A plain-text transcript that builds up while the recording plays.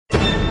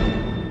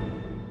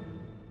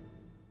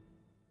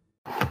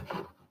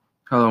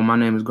Hello, my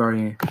name is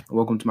Guardian.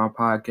 Welcome to my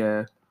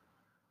podcast.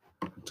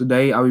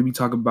 Today, I will be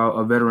talking about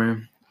a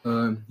veteran.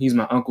 He's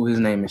my uncle. His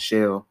name is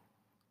Shell.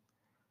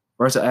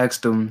 First, I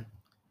asked him,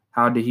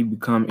 how did he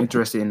become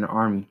interested in the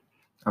army?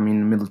 The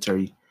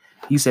military.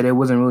 He said there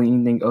wasn't really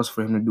anything else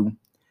for him to do.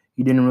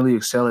 He didn't really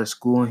excel at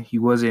school. He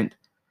was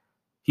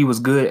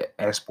good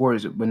at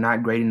sports, but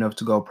not great enough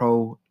to go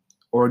pro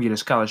or get a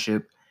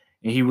scholarship.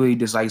 And he really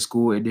disliked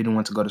school and didn't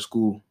want to go to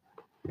school.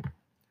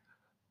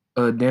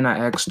 Then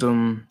I asked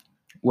him,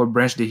 what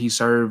branch did he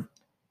serve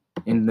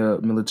in the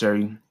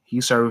military? He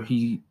served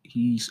in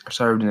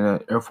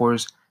the Air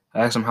Force.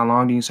 I asked him how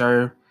long did he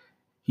serve.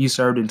 He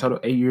served in total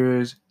 8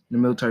 years in the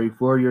military,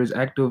 4 years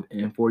active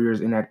and 4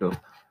 years inactive.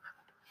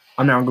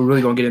 I'm not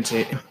really gonna get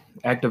into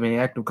active and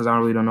inactive because I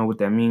really don't know what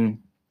that means.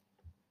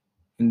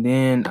 And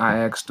then I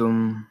asked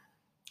him,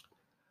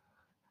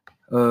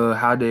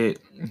 how did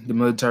the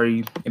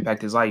military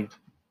impact his life?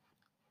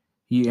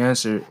 He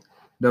answered,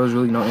 there was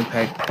really no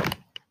impact.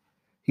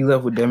 He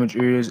left with damaged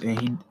ears,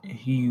 and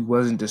he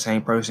wasn't the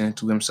same person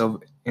to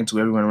himself and to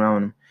everyone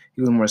around him.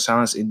 He was more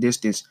silent and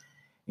distant,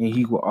 and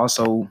he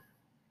also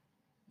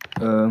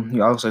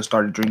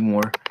started drinking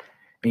more.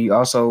 And he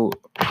also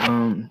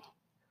the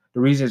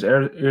reason his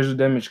ears were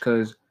damaged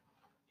because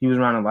he was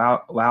around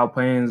loud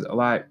planes a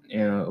lot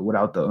and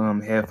without the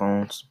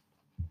headphones.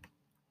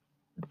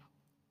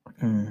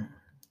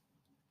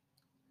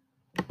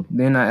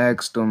 Then I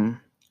asked him,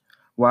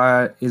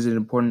 why is it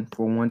important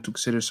for one to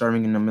consider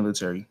serving in the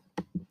military?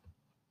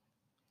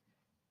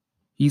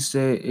 He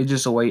said it's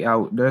just a way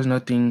out. There's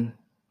nothing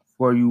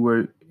for you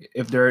where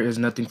if there is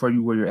nothing for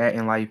you where you're at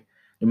in life,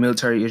 the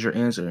military is your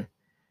answer.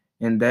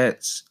 And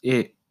that's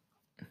it.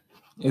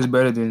 It's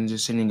better than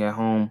just sitting at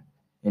home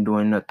and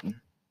doing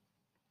nothing.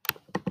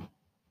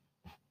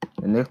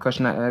 The next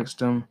question I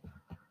asked him,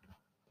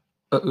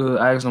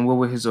 what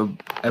would his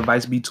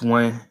advice be to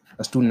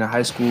a student in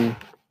high school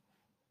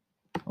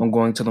on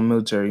going to the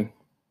military?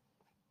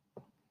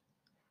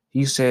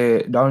 He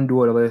said, don't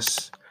do it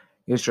unless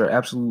it's your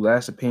absolute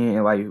last opinion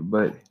in life.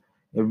 But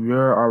if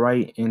you're all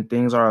right and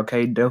things are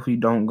okay, definitely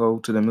don't go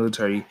to the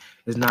military.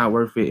 It's not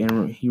worth it.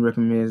 And he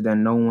recommends that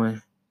no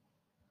one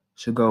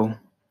should go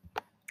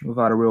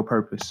without a real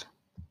purpose.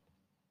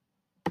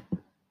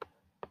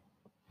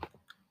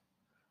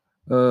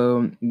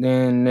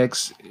 Then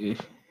next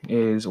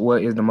is,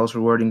 what is the most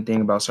rewarding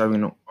thing about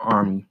serving the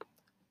army?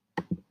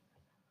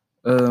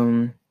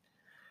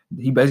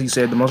 He basically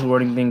said the most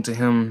rewarding thing to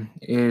him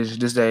is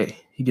just that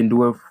he can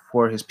do it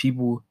for his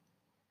people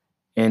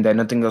and that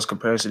nothing else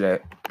compares to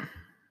that.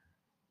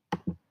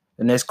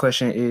 The next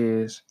question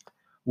is,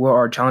 what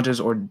are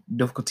challenges or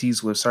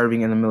difficulties with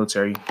serving in the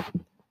military?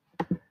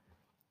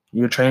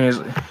 He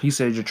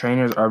said your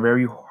trainers are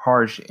very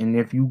harsh, and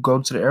if you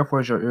go to the Air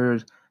Force, your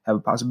ears have a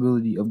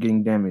possibility of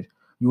getting damaged.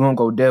 You won't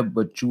go deaf,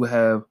 but you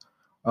have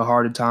a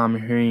harder time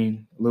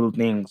hearing little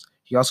things.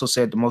 He also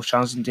said the most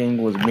challenging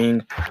thing was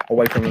being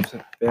away from his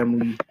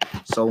family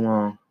so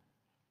long.